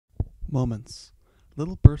Moments.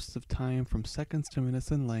 Little bursts of time from seconds to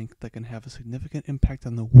minutes in length that can have a significant impact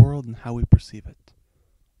on the world and how we perceive it.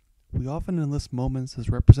 We often enlist moments as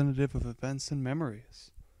representative of events and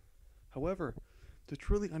memories. However, to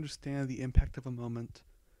truly understand the impact of a moment,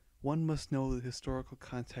 one must know the historical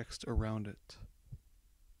context around it.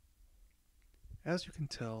 As you can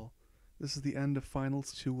tell, this is the end of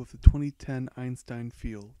Finals 2 of the 2010 Einstein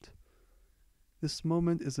field. This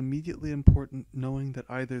moment is immediately important, knowing that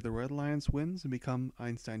either the Red Alliance wins and become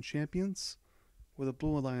Einstein champions, or the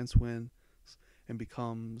Blue Alliance wins and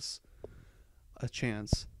becomes a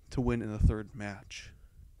chance to win in the third match.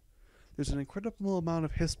 There's an incredible amount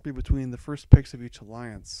of history between the first picks of each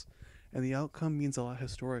alliance, and the outcome means a lot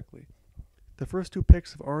historically. The first two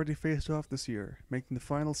picks have already faced off this year, making the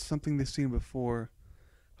finals something they've seen before.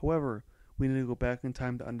 However, we need to go back in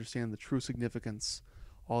time to understand the true significance,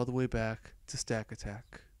 all the way back to Stack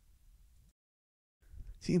Attack.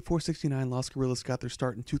 Team 469 Los Guerrillas got their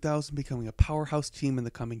start in 2000, becoming a powerhouse team in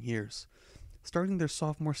the coming years. Starting their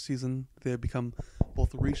sophomore season, they have become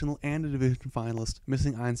both a regional and a division finalist,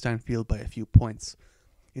 missing Einstein Field by a few points.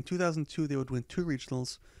 In 2002, they would win two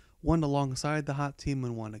regionals, one alongside the hot team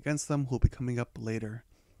and one against them, who will be coming up later.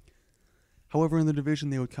 However, in the division,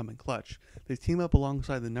 they would come in clutch. They team up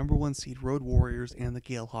alongside the number 1 seed Road Warriors and the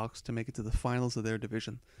Gale Hawks to make it to the finals of their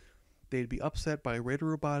division. They'd be upset by Raider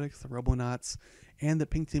Robotics, the Robonauts, and the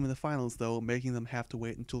Pink Team in the finals, though, making them have to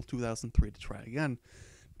wait until 2003 to try again.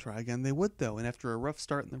 Try again they would, though, and after a rough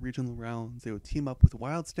start in the regional rounds, they would team up with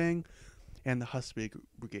Wild Stang and the Husby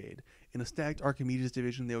Brigade. In a stacked Archimedes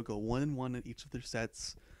division, they would go 1-1 in each of their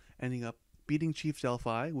sets, ending up beating Chief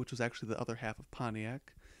Delphi, which was actually the other half of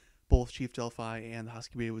Pontiac. Both Chief Delphi and the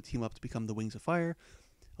Husky Brigade would team up to become the Wings of Fire,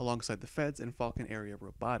 alongside the Feds and Falcon Area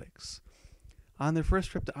Robotics. On their first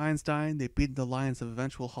trip to Einstein, they beat the alliance of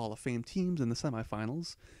eventual Hall of Fame teams in the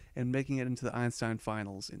semifinals, and making it into the Einstein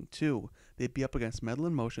Finals in 2. They'd be up against Metal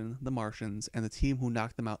in Motion, the Martians, and the team who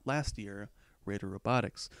knocked them out last year, Raider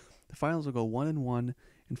Robotics. The finals will go 1-1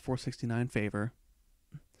 in 469 favor,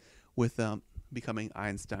 with them becoming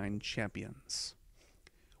Einstein champions.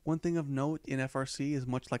 One thing of note in FRC is,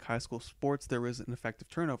 much like high school sports, there is an effective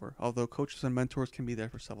turnover. Although coaches and mentors can be there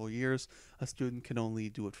for several years, a student can only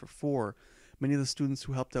do it for 4. Many of the students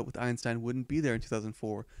who helped out with Einstein wouldn't be there in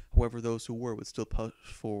 2004. However, those who were would still push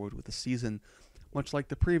forward with the season. Much like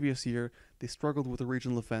the previous year, they struggled with the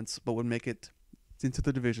regional events, but would make it into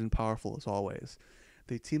the division powerful as always.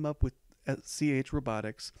 They team up with CH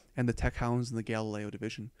Robotics and the Tech Hounds in the Galileo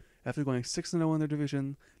division. After going 6-0 in their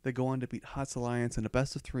division, they go on to beat Hots Alliance in a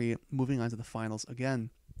best of 3, moving on to the finals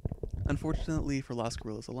again. Unfortunately for Los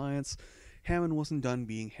Guerrillas Alliance, Hammond wasn't done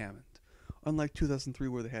being Hammond. Unlike 2003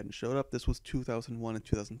 where they hadn't showed up, this was 2001 and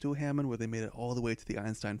 2002 Hammond, where they made it all the way to the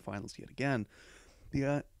Einstein Finals yet again.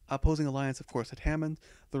 The opposing alliance, of course, had Hammond,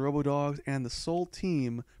 the Robo-Dogs, and the sole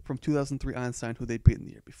team from 2003 Einstein who they'd beaten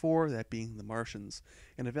the year before, that being the Martians.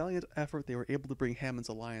 In a valiant effort, they were able to bring Hammond's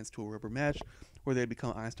alliance to a rubber match where they'd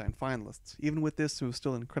become Einstein finalists. Even with this, it was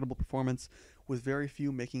still an incredible performance, with very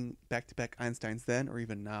few making back-to-back Einsteins then or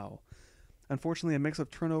even now. Unfortunately, a mix of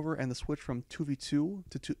turnover and the switch from 2v2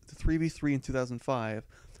 to 3v3 in 2005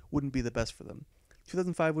 wouldn't be the best for them.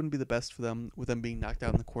 2005 wouldn't be the best for them, with them being knocked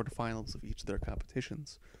out in the quarterfinals of each of their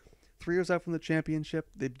competitions. 3 years out from the championship,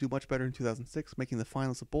 they'd do much better in 2006, making the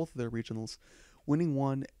finals of both of their regionals, winning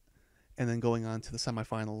one, and then going on to the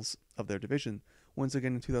semifinals of their division. Once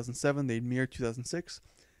again in 2007, they'd mirror 2006,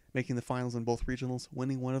 making the finals in both regionals,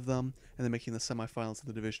 winning one of them, and then making the semifinals of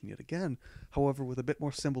the division yet again, however with a bit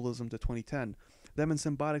more symbolism to 2010. Them and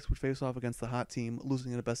Symbiotics would face off against the hot team,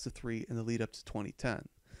 losing in a best of 3 in the lead up to 2010.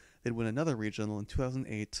 They'd win another regional in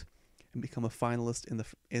 2008 and become a finalist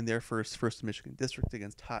in their first Michigan district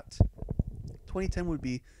against Hot. 2010 would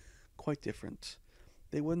be quite different.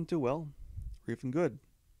 They wouldn't do well, or even good.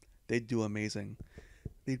 They'd do amazing.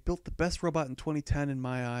 They'd built the best robot in 2010 in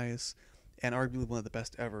my eyes, and arguably one of the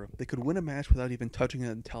best ever. They could win a match without even touching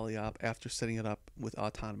it in Teleop after setting it up with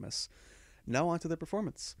Autonomous. Now on to their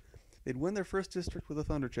performance. They'd win their first district with the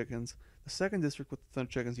Thunder Chickens, the second district with the Thunder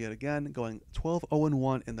Chickens yet again, going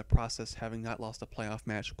 12-0-1 in the process, having not lost a playoff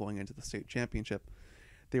match going into the state championship.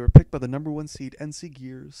 They were picked by the number 1 seed NC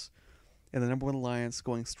Gears and the number 1 Alliance,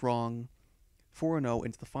 going strong 4-0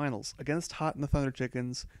 into the finals. Against Hot and the Thunder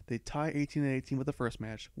Chickens, they tie 18-18 with the first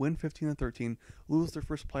match, win 15-13, lose their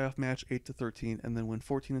first playoff match 8-13, and then win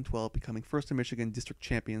 14-12, becoming first in Michigan district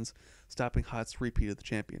champions, stopping Hot's repeat of the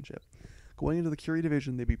championship. Going into the Curie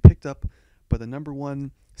division, they'd be picked up by the number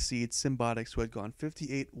 1 seed Symbiotics, who had gone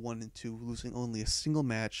 58-1-2, losing only a single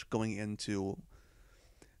match going into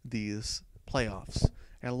these playoffs.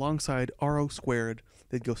 And alongside RO Squared,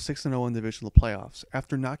 they'd go 6-0 in divisional playoffs.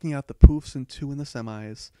 After knocking out the Poofs in 2 in the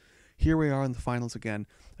semis, here we are in the finals again.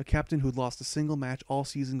 A captain who'd lost a single match all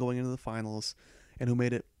season going into the finals, and who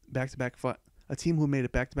made it back-to-back. A team who made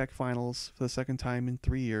it back-to-back finals for the second time in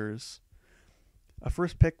 3 years. A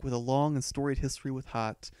first pick with a long and storied history with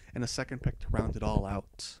Hot, and a second pick to round it all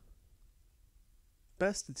out.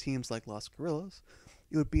 Best to teams like Los Gorillas,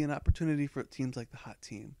 it would be an opportunity for teams like the Hot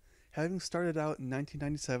team. Having started out in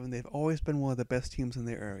 1997, they've always been one of the best teams in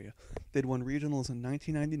their area. They'd won regionals in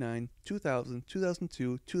 1999, 2000,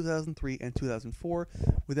 2002, 2003, and 2004,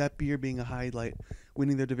 with that year being a highlight,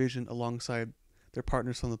 winning their division alongside their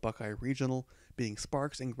partners from the Buckeye Regional, being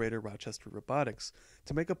Sparks and Greater Rochester Robotics.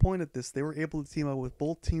 To make a point at this, they were able to team up with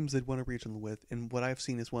both teams they'd won a regional with, and what I've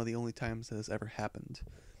seen is one of the only times that has ever happened.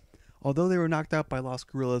 Although they were knocked out by Los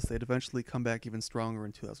Gorillas, they'd eventually come back even stronger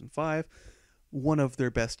in 2005, one of their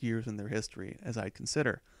best years in their history, as I'd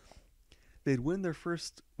consider. They'd win their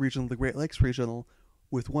first regional, the Great Lakes Regional,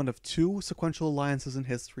 with one of 2 sequential alliances in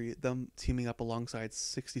history, them teaming up alongside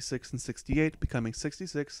 66 and 68, becoming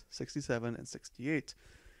 66, 67, and 68.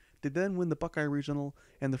 They then win the Buckeye Regional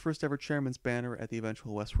and the first ever Chairman's Banner at the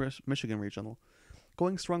eventual West Michigan Regional.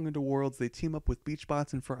 Going strong into Worlds, they team up with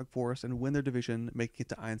Beachbots and Frog Force and win their division, making it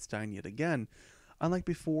to Einstein yet again. Unlike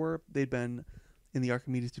before, they'd been in the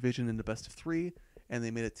Archimedes division in the best of 3, and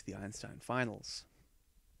they made it to the Einstein Finals.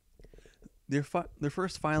 Their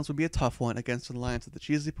first finals would be a tough one against an alliance of the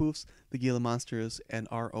Cheesy Poofs, the Gila Monsters, and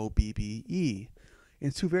ROBBE.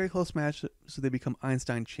 In 2 very close matches, they become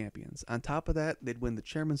Einstein champions. On top of that, they'd win the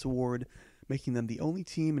Chairman's Award, making them the only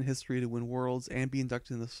team in history to win Worlds and be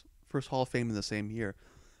inducted in the first Hall of Fame in the same year.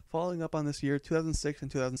 Following up on this year, 2006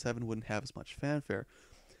 and 2007 wouldn't have as much fanfare.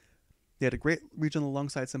 They had a great regional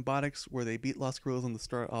alongside Symbotics, where they beat Los Gorillas on the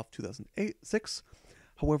start off 2006.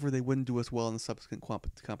 However, they wouldn't do as well in the subsequent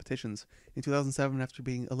competitions. In 2007, after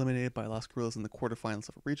being eliminated by Los Gorillas in the quarterfinals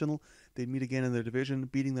of a regional, they'd meet again in their division,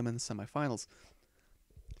 beating them in the semifinals.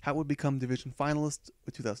 Hot would become division finalists,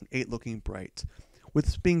 with 2008 looking bright. With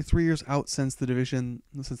this being 3 years out since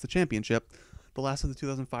the championship, the last of the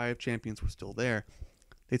 2005 champions were still there.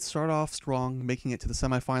 They'd start off strong, making it to the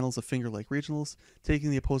semifinals of Finger Lake Regionals,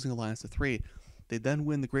 taking the opposing alliance to 3. They'd then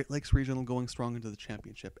win the Great Lakes Regional, going strong into the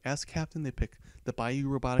championship. As captain, they pick the Bayou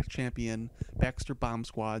Robotics champion, Baxter Bomb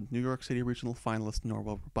Squad, New York City Regional finalist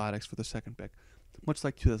Norwell Robotics for their second pick. Much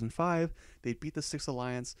like 2005, they'd beat the 6th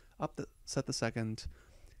alliance, set the second,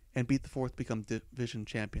 and beat the 4th, become division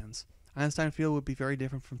champions. Einstein Field would be very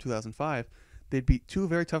different from 2005. They'd beat 2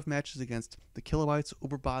 very tough matches against the Kilobytes,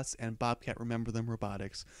 Uberbots, and Bobcat Remember Them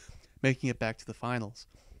Robotics, making it back to the finals.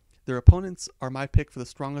 Their opponents are my pick for the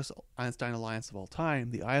strongest Einstein alliance of all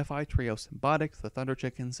time, the IFI trio Symbotics, the Thunder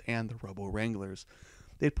Chickens, and the Robo Wranglers.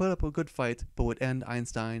 They'd put up a good fight, but would end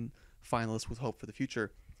Einstein finalists with hope for the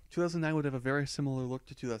future. 2009 would have a very similar look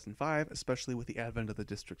to 2005, especially with the advent of the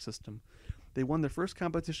district system. They won their first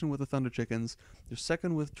competition with the Thunder Chickens, their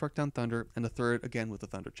second with Truck Down Thunder, and a third again with the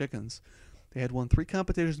Thunder Chickens. They had won 3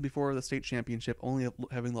 competitions before the state championship, only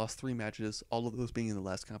having lost 3 matches, all of those being in the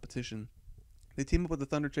last competition. They team up with the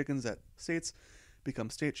Thunder Chickens at states, become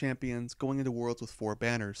state champions, going into Worlds with 4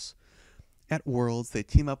 banners. At Worlds, they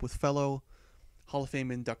team up with fellow Hall of Fame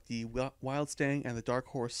inductee Wildstang and the Dark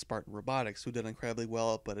Horse Spartan Robotics, who did incredibly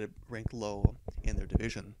well but had ranked low in their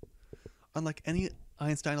division. Unlike any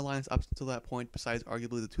Einstein alliance up until that point, besides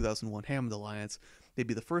arguably the 2001 Hammond alliance, they'd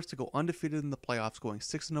be the first to go undefeated in the playoffs, going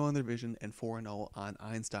 6-0 in their division and 4-0 on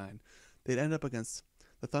Einstein. They'd end up against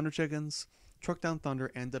the Thunder Chickens, Truck Down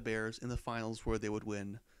Thunder, and the Bears in the finals, where they would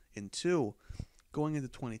win in 2. Going into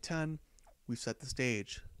 2010, we've set the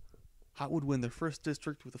stage. Hot would win their first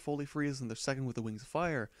district with the Foley Freeze and their second with the Wings of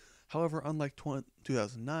Fire. However, unlike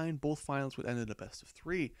 2009, both finals would end in a best of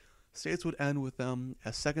 3. States would end with them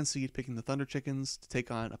as second seed, picking the Thunder Chickens to take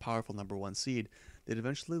on a powerful number 1 seed. They'd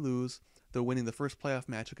eventually lose, though winning the first playoff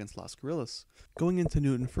match against Los Gorillas. Going into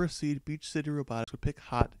Newton, first seed Beach City Robotics would pick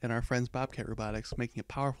Hot and our friends Bobcat Robotics, making a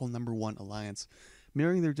powerful number 1 alliance.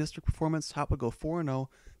 Mirroring their district performance, Hot would go 4-0,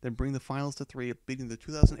 then bring the finals to 3, beating the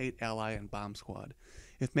 2008 Ally and Bomb Squad.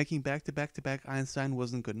 If making back-to-back Einstein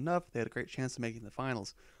wasn't good enough, they had a great chance of making the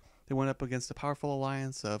finals. They went up against a powerful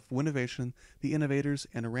alliance of Winnovation, the Innovators,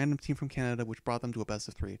 and a random team from Canada, which brought them to a best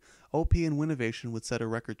of 3. OP and Winnovation would set a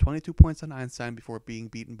record 22 points on Einstein before being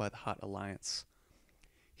beaten by the Hot Alliance.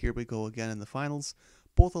 Here we go again in the finals.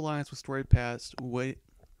 Both alliances with storied past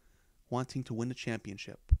wanting to win the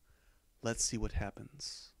championship. Let's see what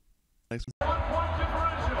happens. 1 point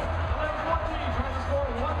differential. 11-14 trying to score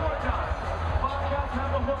one more time. Bobcats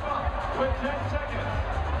have a hook up with 10 seconds.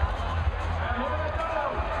 And here they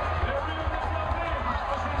go. They're reading this young team.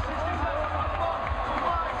 I see 67 on the ball.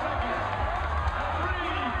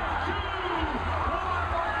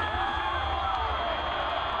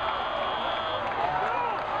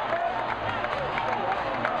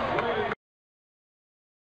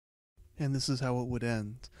 And this is how it would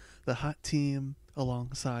end. The Hot Team,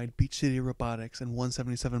 alongside Beach City Robotics and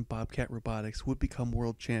 177 Bobcat Robotics, would become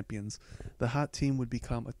world champions. The Hot Team would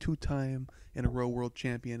become a 2-time in a row world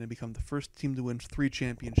champion and become the first team to win 3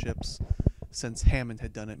 championships since Hammond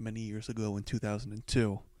had done it many years ago in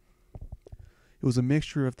 2002. It was a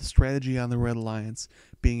mixture of the strategy on the Red Alliance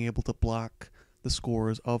being able to block the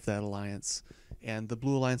scores of that alliance, and the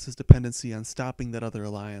Blue Alliance's dependency on stopping that other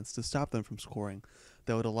alliance to stop them from scoring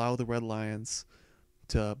that would allow the Red Alliance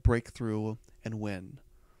to break through and win.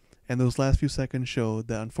 And those last few seconds showed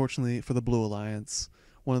that, unfortunately for the Blue Alliance,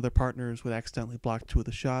 one of their partners would accidentally block 2 of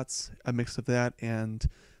the shots. A mix of that and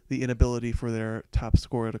the inability for their top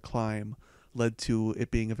scorer to climb led to it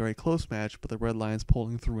being a very close match, but the Red Lions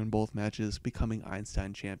pulling through in both matches, becoming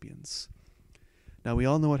Einstein champions. Now, we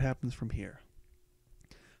all know what happens from here.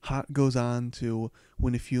 Hot goes on to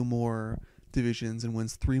win a few more divisions and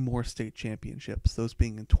wins 3 more state championships, those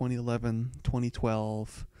being in 2011,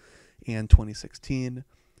 2012, and 2016,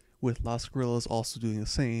 with Las Gorillas also doing the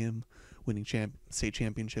same, winning state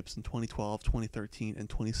championships in 2012, 2013, and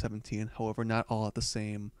 2017, however, not all at the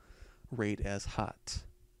same rate as Hot.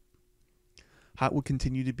 Hot would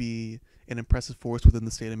continue to be an impressive force within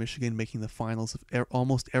the state of Michigan, making the finals of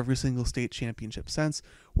almost every single state championship since,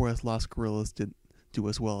 whereas Las Gorillas didn't do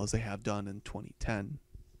as well as they have done in 2010.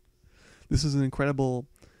 This is an incredible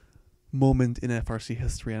moment in FRC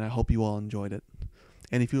history, and I hope you all enjoyed it.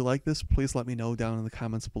 And if you like this, please let me know down in the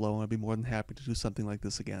comments below, and I'd be more than happy to do something like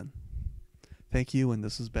this again. Thank you, and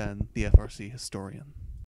this has been the FRC Historian.